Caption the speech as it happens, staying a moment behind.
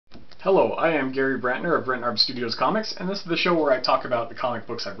Hello, I am Gary Brantner of Brent Studios Comics, and this is the show where I talk about the comic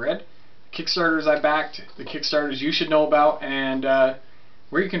books I've read, Kickstarters I backed, the Kickstarters you should know about, and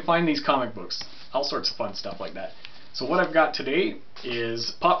where you can find these comic books. All sorts of fun stuff like that. So what I've got today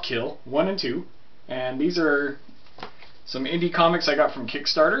is Pop Kill 1 and 2, and these are some indie comics I got from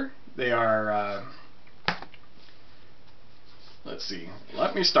Kickstarter. They are, let's see,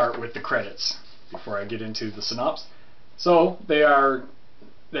 let me start with the credits before I get into the synopsis. So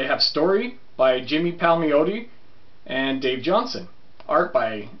they have story by Jimmy Palmiotti and Dave Johnson, art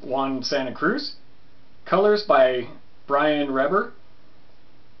by Juan Santa Cruz, colors by Brian Reber,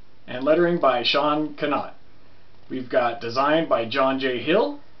 and lettering by Sean Canott. We've got design by John J.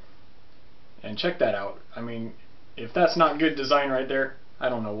 Hill, and check that out. I mean, if that's not good design right there, I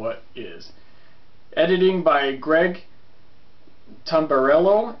don't know what is. Editing by Greg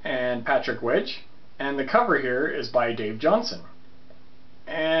Tumbarello and Patrick Wedge, and the cover here is by Dave Johnson.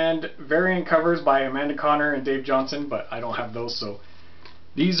 And variant covers by Amanda Connor and Dave Johnson, but I don't have those, so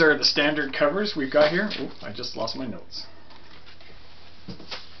these are the standard covers we've got here. Ooh, I just lost my notes.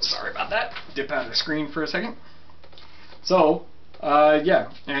 Sorry about that. Dip out of the screen for a second. So,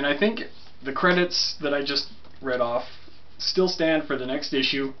 yeah, and I think the credits that I just read off still stand for the next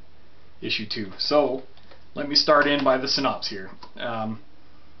issue, issue 2. So, let me start in by the synopsis here.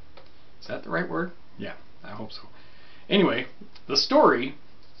 Is that the right word? Yeah, I hope so. Anyway, the story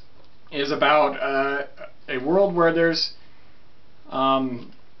is about a world where there's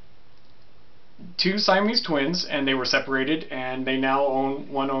two Siamese twins, and they were separated, and they now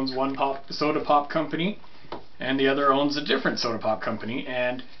one owns one soda pop company, and the other owns a different soda pop company,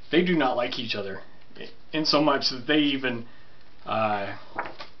 and they do not like each other, in so much that they even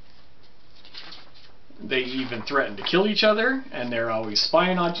threaten to kill each other, and they're always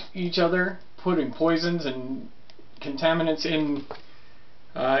spying on each other, putting poisons and contaminants in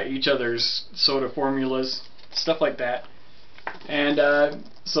each other's soda formulas, stuff like that. And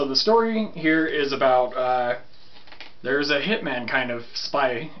so the story here is about there's a hitman kind of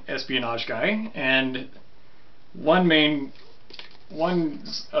spy espionage guy, and one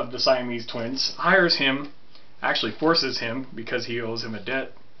of the Siamese twins hires him, actually forces him because he owes him a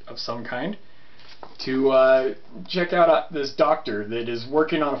debt of some kind, to check out this doctor that is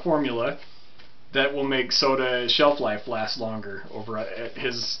working on a formula that will make soda shelf life last longer over at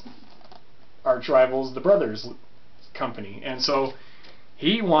his arch rivals, the Brothers company. And so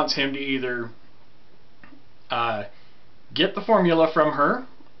he wants him to either get the formula from her,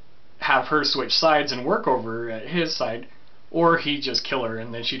 have her switch sides and work over at his side, or he just kill her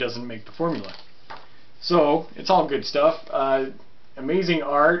and then she doesn't make the formula. So it's all good stuff. Amazing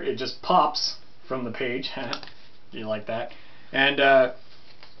art. It just pops from the page. You like that? And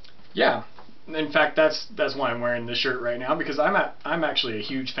yeah. In fact, that's why I'm wearing this shirt right now, because I'm actually a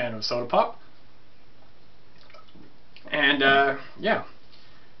huge fan of soda pop. And yeah,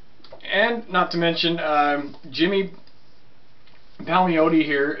 and not to mention Jimmy Palmiotti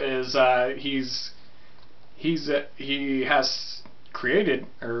here is he has created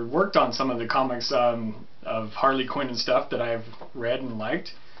or worked on some of the comics of Harley Quinn and stuff that I've read and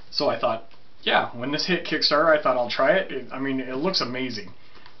liked. So I thought, yeah, when this hit Kickstarter, I thought I'll try it. I mean, it looks amazing.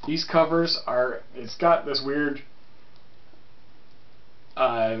 These covers it's got this weird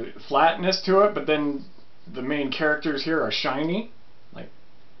flatness to it, but then the main characters here are shiny. Like,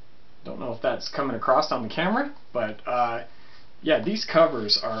 don't know if that's coming across on the camera, but yeah, these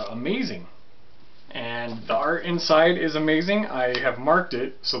covers are amazing. And the art inside is amazing. I have marked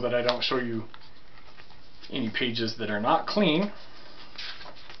it so that I don't show you any pages that are not clean.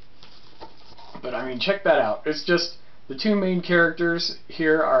 But I mean, check that out. It's just, the two main characters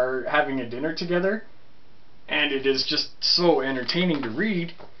here are having a dinner together, and it is just so entertaining to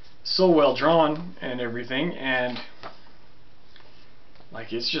read, so well drawn and everything, and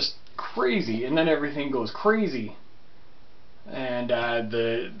like, it's just crazy, and then everything goes crazy, and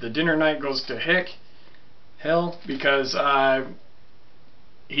the dinner night goes to hell because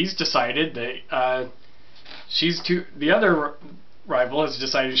he's decided that the other rival has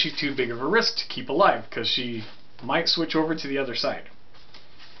decided she's too big of a risk to keep alive, because she might switch over to the other side.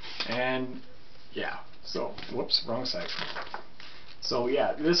 And yeah, so whoops, wrong side. So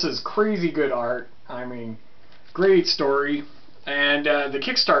yeah, this is crazy good art. I mean, great story. And the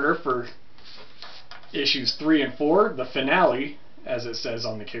Kickstarter for issues 3 and 4, the finale, as it says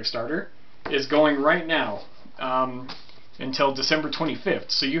on the Kickstarter, is going right now until December 25th.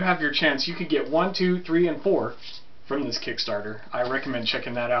 So you have your chance. You could get 1, 2, 3, and 4 from this Kickstarter. I recommend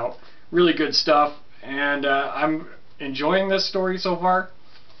checking that out. Really good stuff. And I'm enjoying this story so far,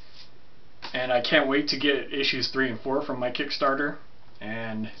 and I can't wait to get issues 3 and 4 from my Kickstarter.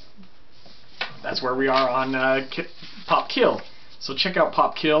 And that's where we are on Pop Kill. So check out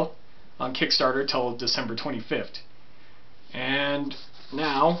Pop Kill on Kickstarter till December 25th. And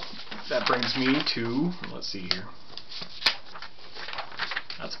now that brings me to, let's see here.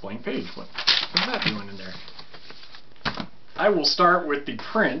 That's a blank page. What's that doing in there? I will start with the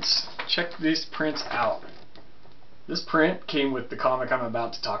prints. Check these prints out. This print came with the comic I'm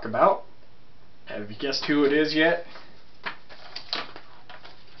about to talk about. Have you guessed who it is yet?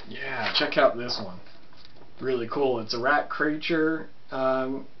 Yeah, check out this one. Really cool. It's a rat creature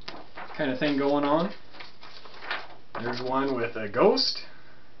kind of thing going on. There's one with a ghost.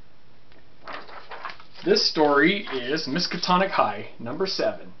 This story is Miskatonic High, number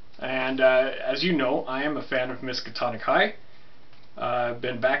 7. And as you know, I am a fan of Miskatonic High. I've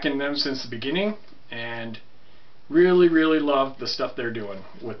been backing them since the beginning, and really love the stuff they're doing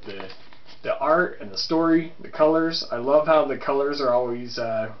with the art and the story, the colors. I love how the colors are always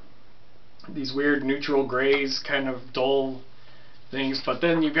these weird neutral grays, kind of dull things, but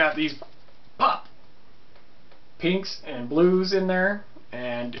then you've got these pop pinks and blues in there,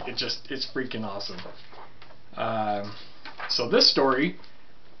 and it's freaking awesome. So this story,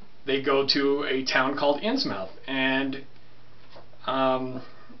 they go to a town called Innsmouth, and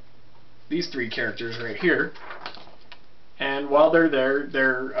these 3 characters right here, and while they're there,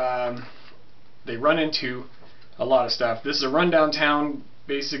 they run into a lot of stuff. This is a rundown town.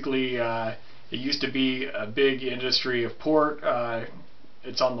 Basically, it used to be a big industry of port.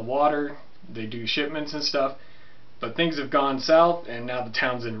 It's on the water. They do shipments and stuff, but things have gone south, and now the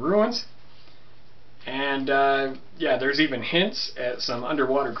town's in ruins. And yeah, there's even hints at some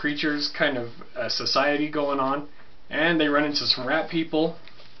underwater creatures, kind of a society going on, and they run into some rat people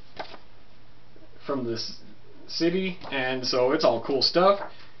from this city, and so it's all cool stuff.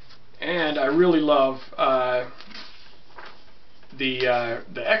 And I really love the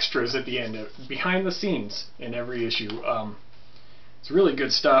extras at the end, behind the scenes in every issue. It's really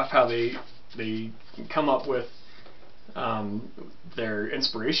good stuff how they come up with their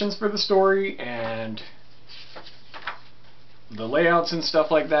inspirations for the story and the layouts and stuff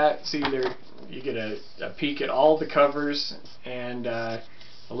like that. See, there you get a peek at all the covers and a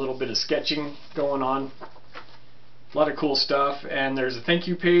little bit of sketching going on. A lot of cool stuff, and there's a thank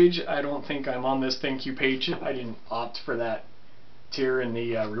you page. I don't think I'm on this thank you page. I didn't opt for that tier in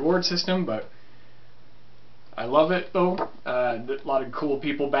the reward system, but I love it though. A lot of cool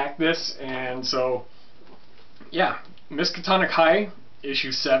people back this, and so yeah, Miskatonic High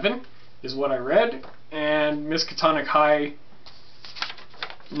issue 7 is what I read, and Miskatonic High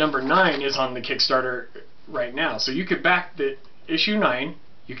number 9 is on the Kickstarter right now. So you could back the issue 9,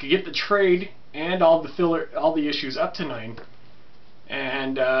 you could get the trade and all the filler, all the issues up to 9,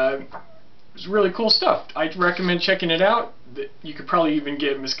 and it's really cool stuff. I'd recommend checking it out. You could probably even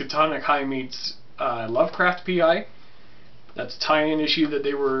get Miskatonic High meets Lovecraft PI. That's a tie-in issue that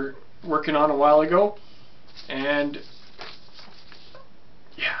they were working on a while ago, and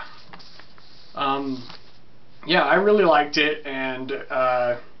yeah, yeah, I really liked it, and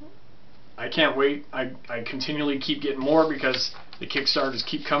I can't wait. I continually keep getting more because the Kickstarters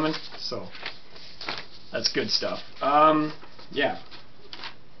keep coming, so that's good stuff. Yeah,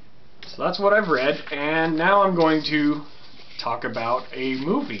 so that's what I've read, and now I'm going to talk about a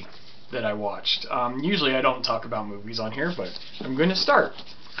movie that I watched. Usually I don't talk about movies on here, but I'm going to start.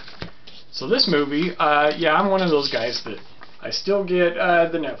 So this movie, yeah, I'm one of those guys that I still get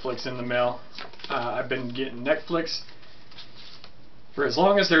the Netflix in the mail. I've been getting Netflix for as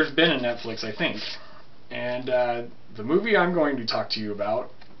long as there's been a Netflix, I think. And the movie I'm going to talk to you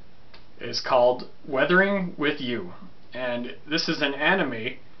about is called Weathering with You. And this is an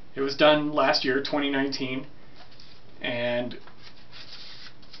anime. It was done last year, 2019. And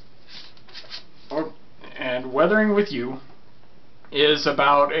Weathering with You is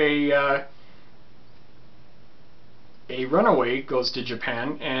about a runaway goes to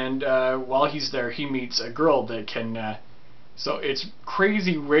Japan, and while he's there he meets a girl that can so it's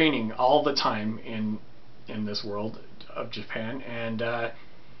crazy raining all the time in this world of Japan, and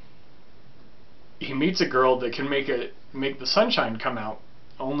he meets a girl that can make the sunshine come out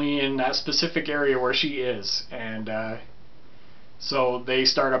only in that specific area where she is, and so they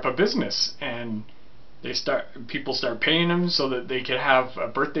start up a business, and people start paying them so that they could have a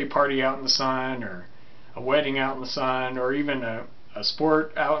birthday party out in the sun, or a wedding out in the sun, or even a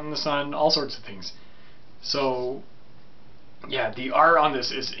sport out in the sun, all sorts of things. So yeah, the art on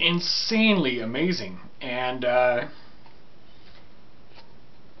this is insanely amazing, and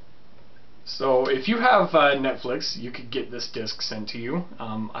so if you have Netflix, you could get this disc sent to you.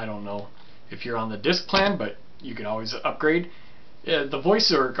 I don't know if you're on the disc plan, but you can always upgrade. The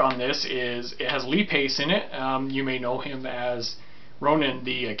voice work on this it has Lee Pace in it. You may know him as Ronan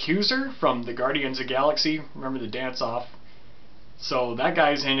the Accuser from the Guardians of the Galaxy. Remember the dance-off? So that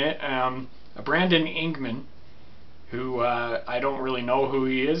guy's in it. Brandon Ingman, who I don't really know who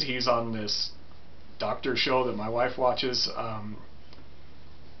he is. He's on this doctor show that my wife watches, New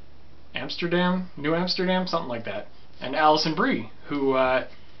Amsterdam, something like that. And Alison Brie, who,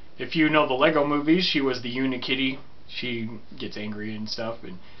 if you know the Lego movies, she was the Unikitty. She gets angry and stuff,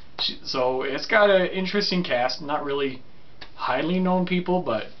 and so it's got an interesting cast. Not really highly known people,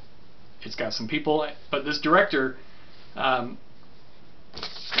 but it's got some people. But this director, let's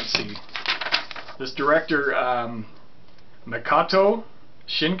see, this director, Makoto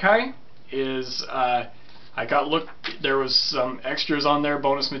Shinkai, is there was some extras on there,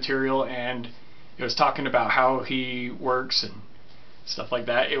 bonus material, and it was talking about how he works and stuff like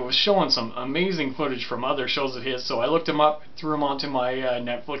that. It was showing some amazing footage from other shows of his, so I looked him up, threw him onto my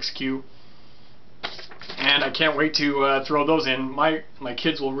Netflix queue, and I can't wait to throw those in. My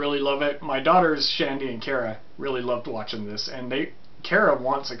kids will really love it. My daughters, Shandy and Kara, really loved watching this, and Kara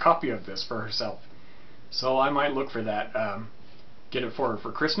wants a copy of this for herself, so I might look for that, get it for her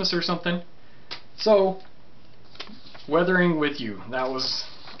for Christmas or something. So, Weathering with You, that was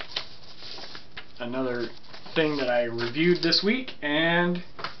another thing that I reviewed this week, and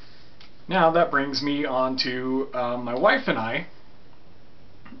now that brings me on to my wife and I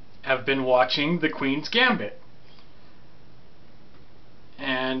have been watching The Queen's Gambit.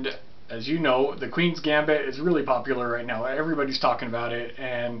 And as you know, The Queen's Gambit is really popular right now. Everybody's talking about it,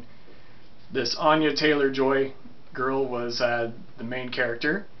 and this Anya Taylor-Joy girl was the main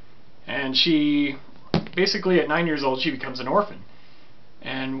character, and she basically at 9 years old she becomes an orphan.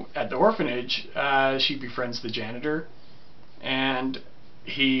 And at the orphanage, she befriends the janitor, and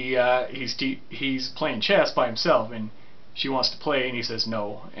he's playing chess by himself, and she wants to play, and he says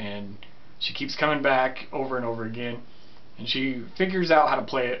no, and she keeps coming back over and over again, and she figures out how to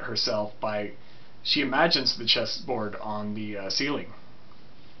play it herself she imagines the chessboard on the ceiling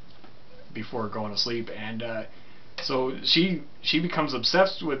before going to sleep, and so she becomes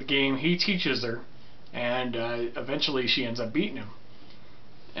obsessed with the game. He teaches her, and eventually she ends up beating him.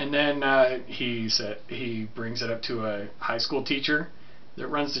 And then he brings it up to a high school teacher that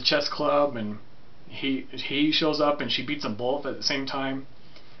runs the chess club, and he shows up, and she beats them both at the same time.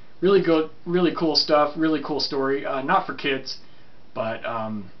 Really good, really cool stuff, really cool story. Not for kids, but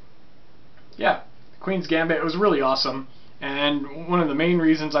yeah, Queen's Gambit, it was really awesome. And one of the main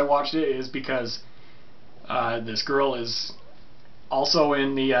reasons I watched it is because this girl is also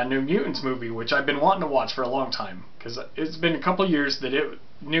in the New Mutants movie, which I've been wanting to watch for a long time, because it's been a couple years that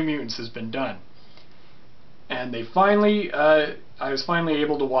New Mutants has been done, and they finally, I was finally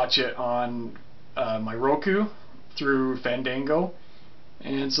able to watch it on my Roku through Fandango,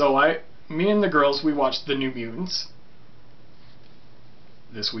 and so me and the girls, we watched the New Mutants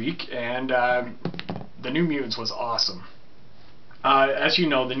this week, and the New Mutants was awesome. As you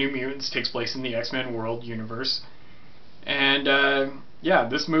know, the New Mutants takes place in the X-Men world universe. And yeah,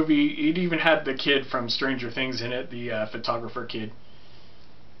 this movie, it even had the kid from Stranger Things in it, the photographer kid,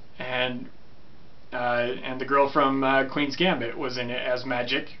 and the girl from Queen's Gambit was in it as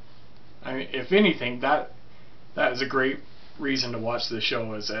Magic. I mean, if anything, that is a great reason to watch this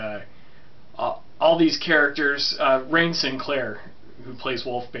show. Is all these characters, Rain Sinclair, who plays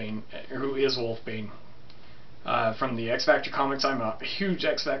Wolfbane, who is Wolfbane, from the X Factor comics. I'm a huge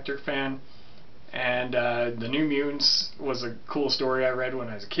X Factor fan. And the New Mutants was a cool story I read when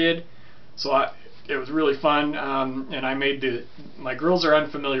I was a kid, so it was really fun. And I made my girls are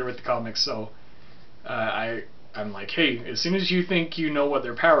unfamiliar with the comics, so I'm like, hey, as soon as you think you know what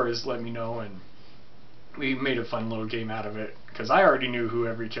their power is, let me know. And we made a fun little game out of it, because I already knew who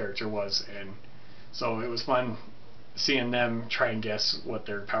every character was, and so it was fun seeing them try and guess what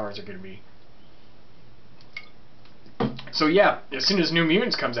their powers are going to be. So yeah, as soon as New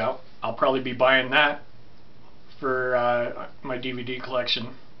Mutants comes out, I'll probably be buying that for my DVD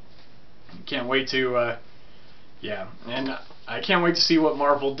collection. Can't wait to, yeah, and I can't wait to see what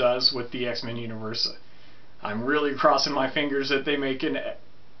Marvel does with the X-Men universe. I'm really crossing my fingers that they make an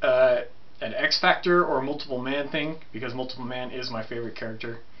X-Factor or Multiple Man thing, because Multiple Man is my favorite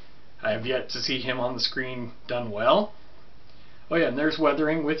character. I have yet to see him on the screen done well. Oh yeah, and there's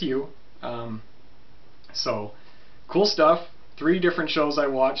Weathering with You. So, cool stuff. 3 different shows I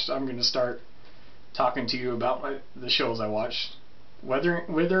watched. I'm going to start talking to you about the shows I watched.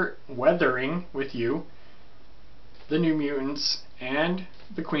 Weathering with You, The New Mutants, and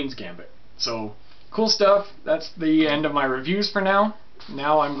The Queen's Gambit. So, cool stuff. That's the end of my reviews for now.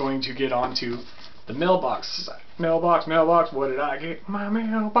 Now I'm going to get on to the mailbox. Mailbox, what did I get in my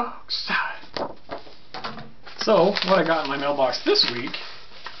mailbox? So, what I got in my mailbox this week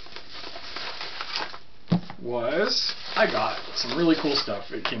was, I got some really cool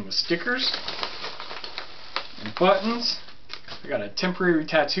stuff. It came with stickers and buttons. I got a temporary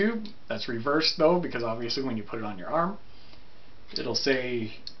tattoo that's reversed though, because obviously when you put it on your arm, it'll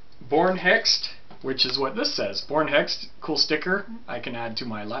say Born Hexed, which is what this says. Born Hexed, cool sticker I can add to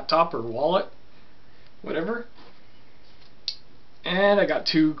my laptop or wallet, whatever. And I got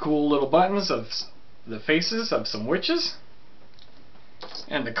two cool little buttons of the faces of some witches.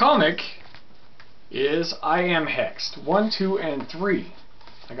 And the comic is I Am Hexed, 1, 2, and 3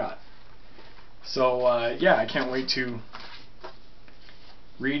 I got. So yeah, I can't wait to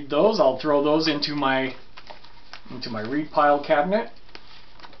read those. I'll throw those into my read pile cabinet.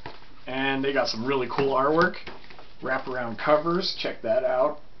 And they got some really cool artwork, wraparound covers, check that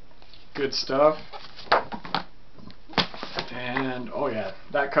out, good stuff. And oh yeah,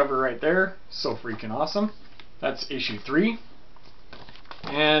 that cover right there, so freaking awesome. That's issue 3.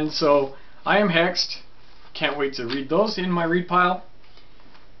 And so I Am Hexed, can't wait to read those in my read pile.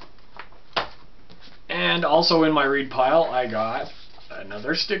 And also in my read pile I got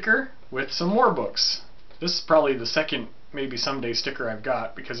another sticker with some more books. This is probably the second maybe someday sticker I've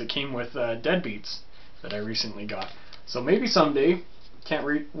got, because it came with Deadbeats that I recently got. So maybe someday, can't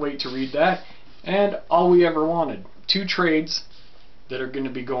wait to read that. And All We Ever Wanted, 2 trades that are going to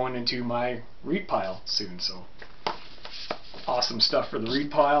be going into my read pile soon. So awesome stuff for the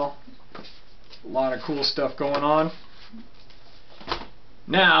read pile. A lot of cool stuff going on.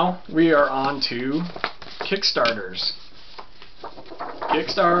 Now we are on to Kickstarters.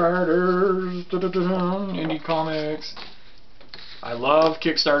 Kickstarters, indie comics. I love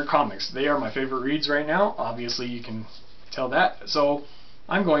Kickstarter comics. They are my favorite reads right now. Obviously you can tell that. So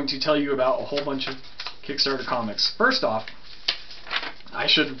I'm going to tell you about a whole bunch of Kickstarter comics. First off, I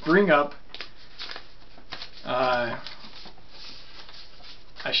should bring up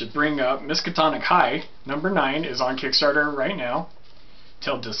Miskatonic High, number 9 is on Kickstarter right now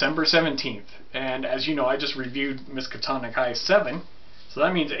till December 17th. And as you know, I just reviewed Miskatonic High 7, so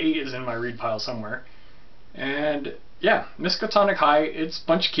that means 8 is in my read pile somewhere. And yeah, Miskatonic High, it's a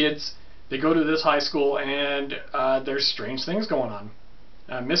bunch of kids. They go to this high school and there's strange things going on.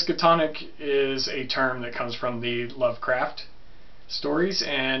 Miskatonic is a term that comes from the Lovecraft stories,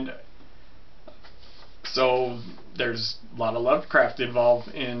 and so there's a lot of Lovecraft involved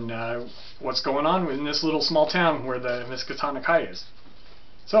in what's going on in this little small town where the Miskatonic High is.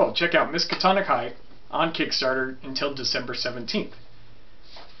 So check out Miskatonic High on Kickstarter until December 17th.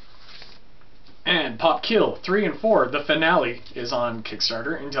 And Pop Kill 3 and 4, the finale, is on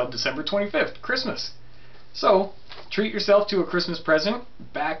Kickstarter until December 25th, Christmas. So treat yourself to a Christmas present,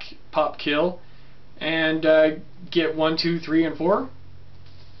 back Pop Kill, and get 1, 2, 3, and 4.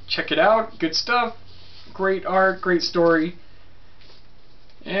 Check it out, good stuff, great art, great story.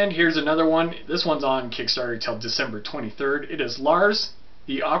 And here's another one. This one's on Kickstarter till December 23rd. It is Lars,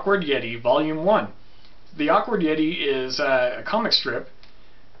 the Awkward Yeti, Volume 1. The Awkward Yeti is a comic strip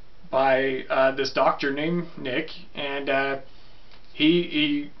by this doctor named Nick, and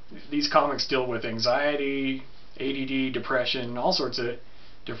these comics deal with anxiety, ADD, depression, all sorts of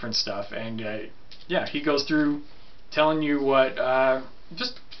different stuff. And yeah, he goes through telling you what,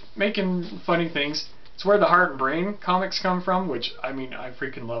 just making funny things. It's where the Heart and Brain comics come from, which, I mean, I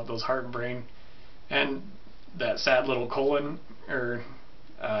freaking love those Heart and Brain. And that sad little colon, or,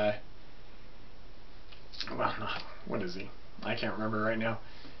 well, not, what is he? I can't remember right now.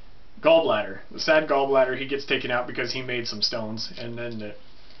 Gallbladder. The sad gallbladder, he gets taken out because he made some stones, and then the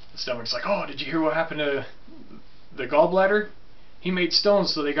stomach's like, oh, did you hear what happened to the gallbladder? He made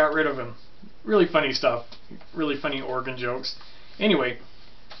stones, so they got rid of him. Really funny stuff. Really funny organ jokes. Anyway,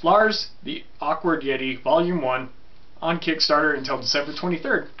 Lars, the Awkward Yeti, Volume 1, on Kickstarter until December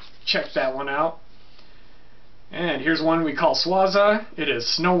 23rd. Check that one out. And here's one we call Swaza. It is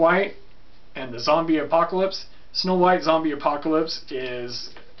Snow White and the Zombie Apocalypse. Snow White Zombie Apocalypse is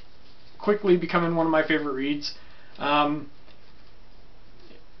quickly becoming one of my favorite reads. Yeah,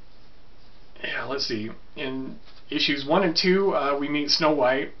 let's see. In issues 1 and 2, we meet Snow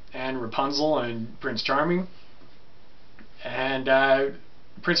White and Rapunzel and Prince Charming. And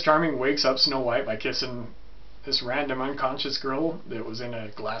Prince Charming wakes up Snow White by kissing this random unconscious girl that was in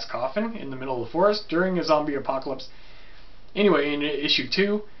a glass coffin in the middle of the forest during a zombie apocalypse. Anyway, in issue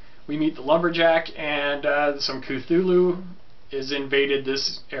 2, we meet the Lumberjack, and some Cthulhu is invaded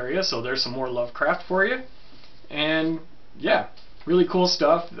this area, so there's some more Lovecraft for you. And yeah, really cool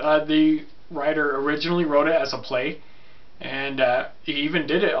stuff. The writer originally wrote it as a play, And he even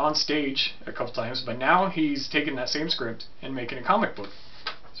did it on stage a couple times, but now he's taking that same script and making a comic book.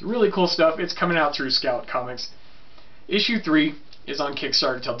 It's really cool stuff. It's coming out through Scout Comics. Issue 3 is on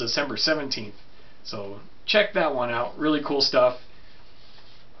Kickstarter till December 17th. So check that one out. Really cool stuff.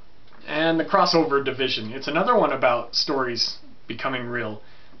 And the Crossover Division. It's another one about stories becoming real.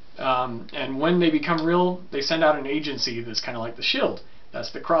 And when they become real, they send out an agency that's kind of like the Shield.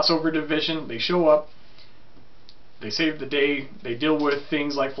 That's the Crossover Division. They show up. They save the day. They deal with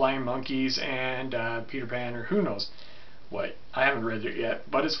things like flying monkeys and Peter Pan, or who knows what. I haven't read it yet.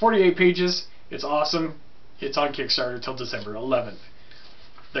 But it's 48 pages. It's awesome. It's on Kickstarter till December 11th.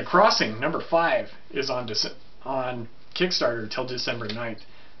 The Crossing, number 5, is on Kickstarter till December 9th.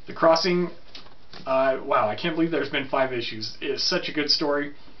 The Crossing, wow, I can't believe there's been 5 issues. It's such a good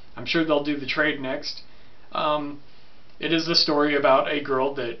story. I'm sure they'll do the trade next. It is the story about a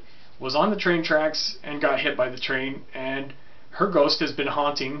girl that was on the train tracks and got hit by the train, and her ghost has been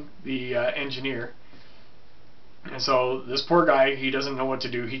haunting the engineer. And so this poor guy, he doesn't know what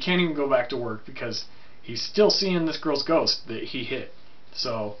to do. He can't even go back to work because he's still seeing this girl's ghost that he hit.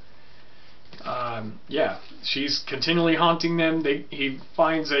 So yeah, she's continually haunting them. He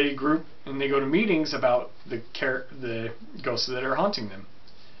finds a group and they go to meetings about the ghosts that are haunting them.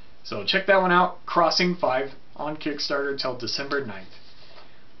 So check that one out. Crossing 5 on Kickstarter till December 9th.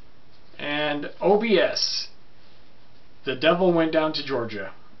 And OBS, The Devil Went Down to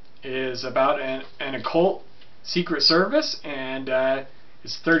Georgia, is about an occult secret service, and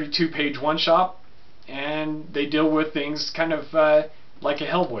it's 32-page one-shot, and they deal with things kind of like a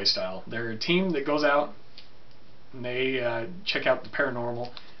Hellboy style. They're a team that goes out and they check out the paranormal,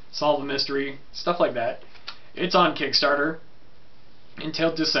 solve a mystery, stuff like that. It's on Kickstarter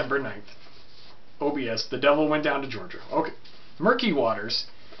until December 9th. OBS, The Devil Went Down to Georgia. Okay, Murky Waters.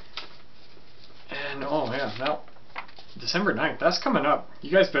 And oh yeah, now December 9th, that's coming up.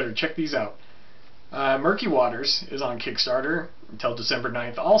 You guys better check these out. Murky Waters is on Kickstarter until December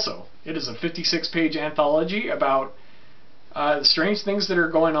 9th also. It is a 56-page anthology about the strange things that are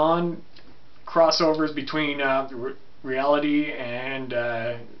going on, crossovers between reality and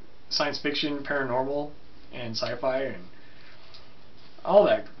science fiction, paranormal, and sci-fi, and all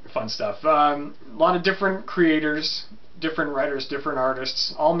that fun stuff. A lot of different creators, different writers, different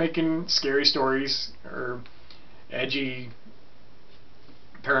artists, all making scary stories or edgy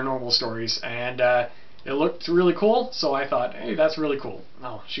paranormal stories, and it looked really cool, so I thought, hey, that's really cool.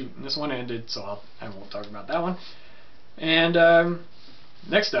 Oh shoot, this one ended, so I won't talk about that one. And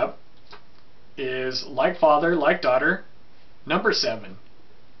next up is Like Father, Like Daughter, number 7,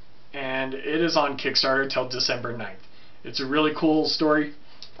 and it is on Kickstarter till December 9th. It's a really cool story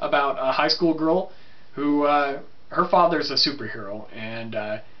about a high school girl who her father's a superhero, and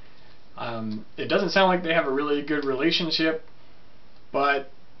it doesn't sound like they have a really good relationship,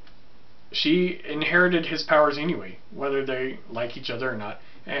 but she inherited his powers anyway, whether they like each other or not.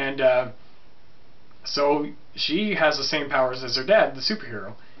 And so she has the same powers as her dad, the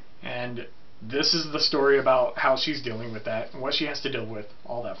superhero. And this is the story about how she's dealing with that and what she has to deal with,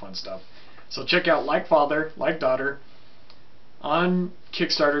 all that fun stuff. So check out Like Father, Like Daughter on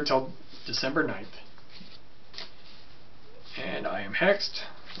Kickstarter till December 9th. And I Am Hexed.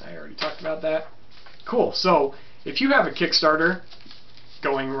 I already talked about that. Cool. So if you have a Kickstarter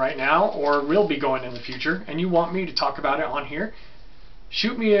going right now, or will be going in the future, and you want me to talk about it on here,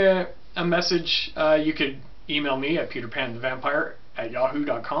 shoot me a message. You could email me at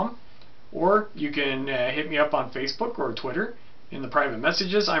peterpanthevampire@yahoo.com, or you can hit me up on Facebook or Twitter in the private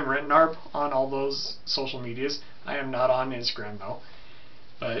messages. I'm Rentenarb on all those social medias. I am not on Instagram though.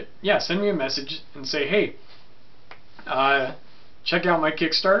 But yeah, send me a message and say, hey, check out my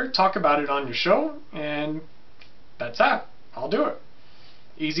Kickstarter, talk about it on your show, and that's that. I'll do it.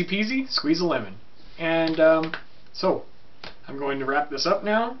 Easy peasy, squeeze a lemon. And so I'm going to wrap this up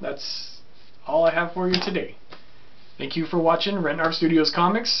now. That's all I have for you today. Thank you for watching Rentenarb Studios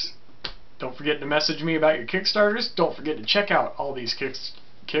Comics. Don't forget to message me about your Kickstarters. Don't forget to check out all these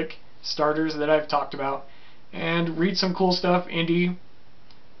Kickstarters that I've talked about, and read some cool stuff, indie,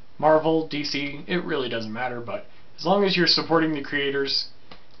 Marvel, DC, it really doesn't matter, but as long as you're supporting the creators,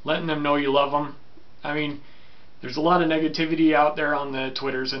 letting them know you love them. I mean, there's a lot of negativity out there on the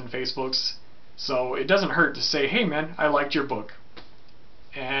Twitters and Facebooks, so it doesn't hurt to say, hey man, I liked your book.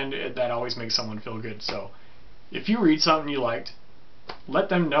 And that always makes someone feel good. So if you read something you liked, let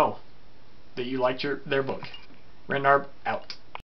them know that you liked their book. Rentenarb out.